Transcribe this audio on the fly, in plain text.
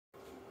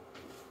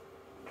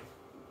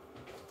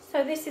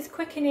So this is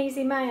quick and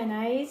easy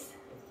mayonnaise.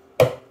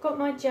 Got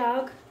my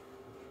jug.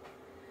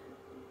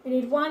 We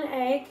need 1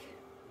 egg,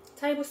 a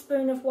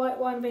tablespoon of white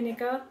wine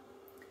vinegar,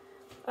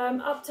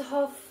 up to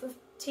half a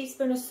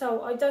teaspoon of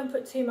salt. I don't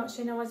put too much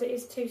in, otherwise it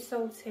is too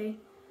salty.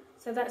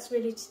 So that's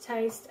really to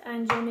taste,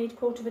 and you'll need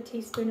 1/4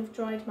 teaspoon of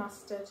dried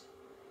mustard.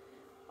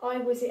 I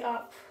whiz it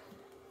up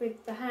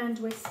with the hand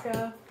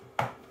whisker,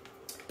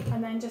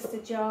 and then just a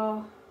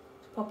jar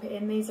to pop it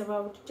in. These are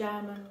old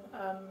jam and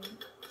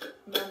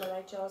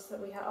marmalade jars that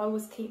we have. I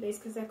always keep these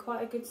because they're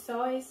quite a good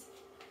size.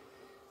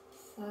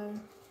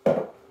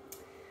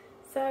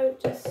 So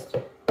just,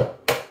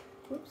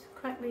 oops,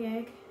 crack the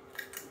egg.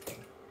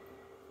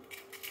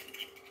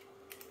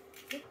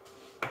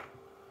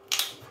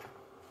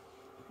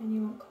 And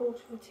you want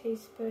 1/4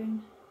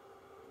 teaspoon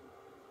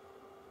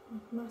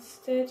of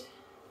mustard.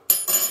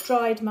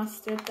 Dried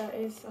mustard, that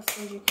is. I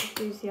suppose you could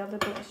use the other,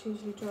 but it's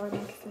usually dry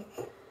mustard.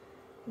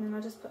 And then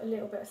I just put a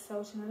little bit of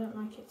salt in. I don't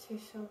like it too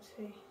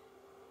salty.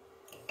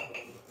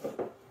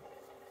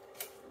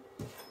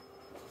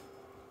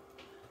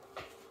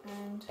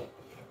 And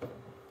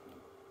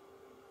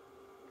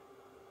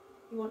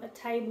you want a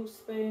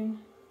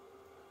tablespoon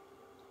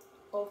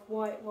of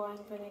white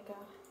wine vinegar.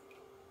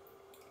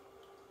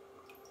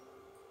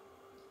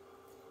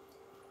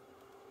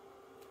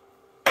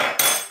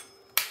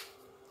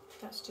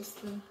 That's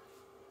just the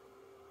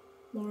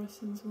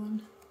Morrison's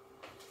one.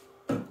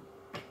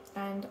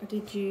 And I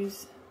did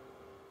use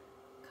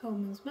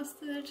Coleman's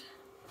mustard.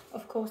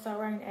 Of course,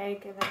 our own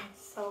egg, and then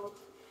salt.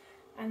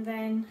 And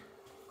then,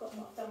 got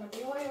not done with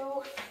the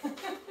oil.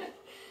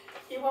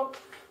 You want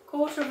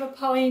 1/4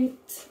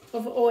 pint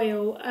of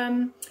oil.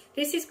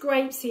 This is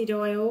grapeseed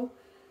oil.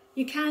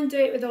 You can do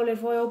it with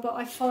olive oil, but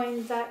I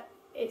find that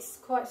it's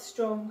quite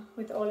strong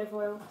with olive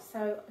oil,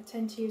 so I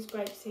tend to use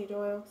grapeseed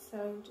oil.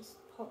 So just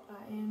pop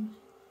that in.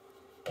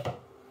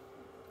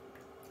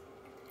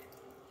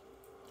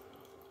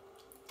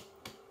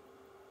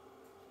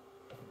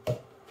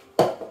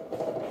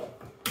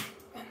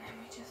 And then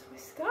we just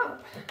whisk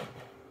up.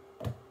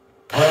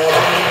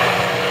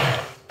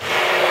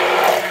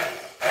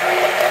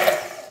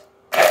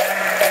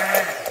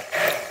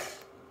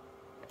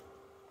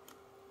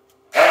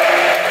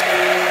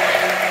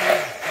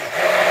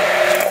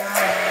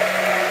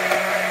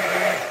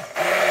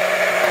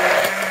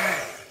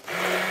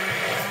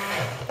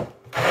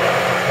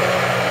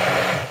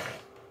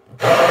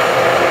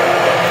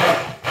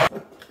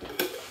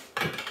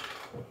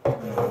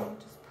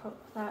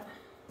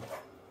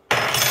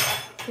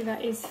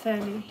 That is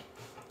fairly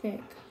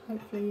thick,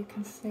 hopefully you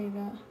can see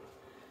that.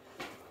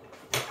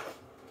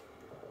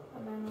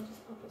 And then I'll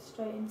just pop it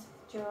straight into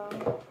the jar.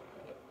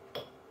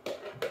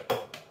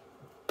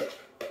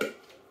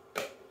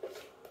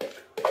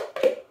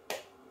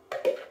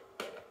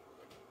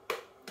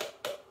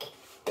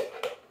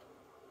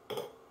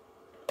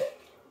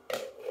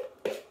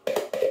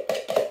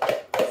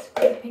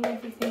 Scraping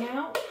everything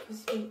out,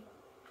 because we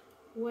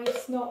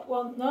waste not,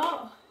 want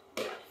not.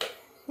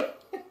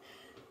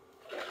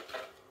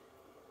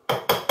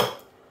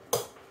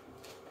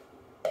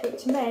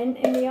 Which meant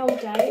in the old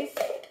days,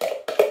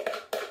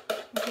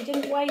 if you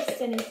didn't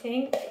waste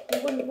anything,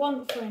 you wouldn't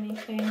want for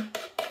anything.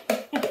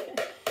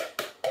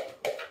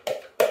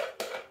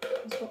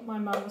 That's what my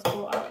mum was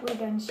brought up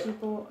with, and she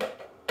brought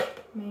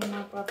me and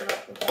my brother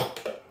up with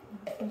that.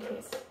 I think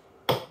it's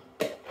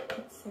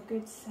a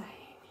good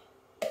saying.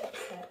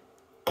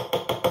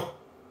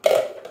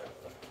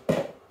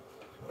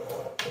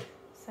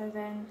 So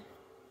then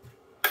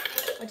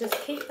I just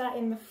keep that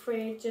in the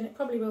fridge, and it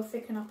probably will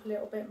thicken up a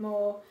little bit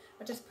more.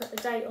 I just put the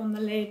date on the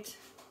lid,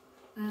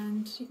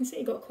 and you can see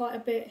it got quite a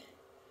bit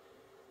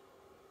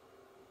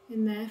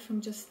in there from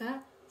just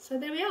that. So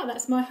there we are,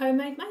 that's my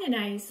homemade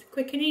mayonnaise.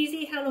 Quick and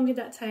easy. How long did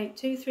that take?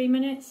 2-3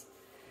 minutes?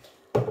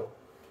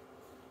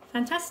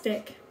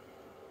 Fantastic.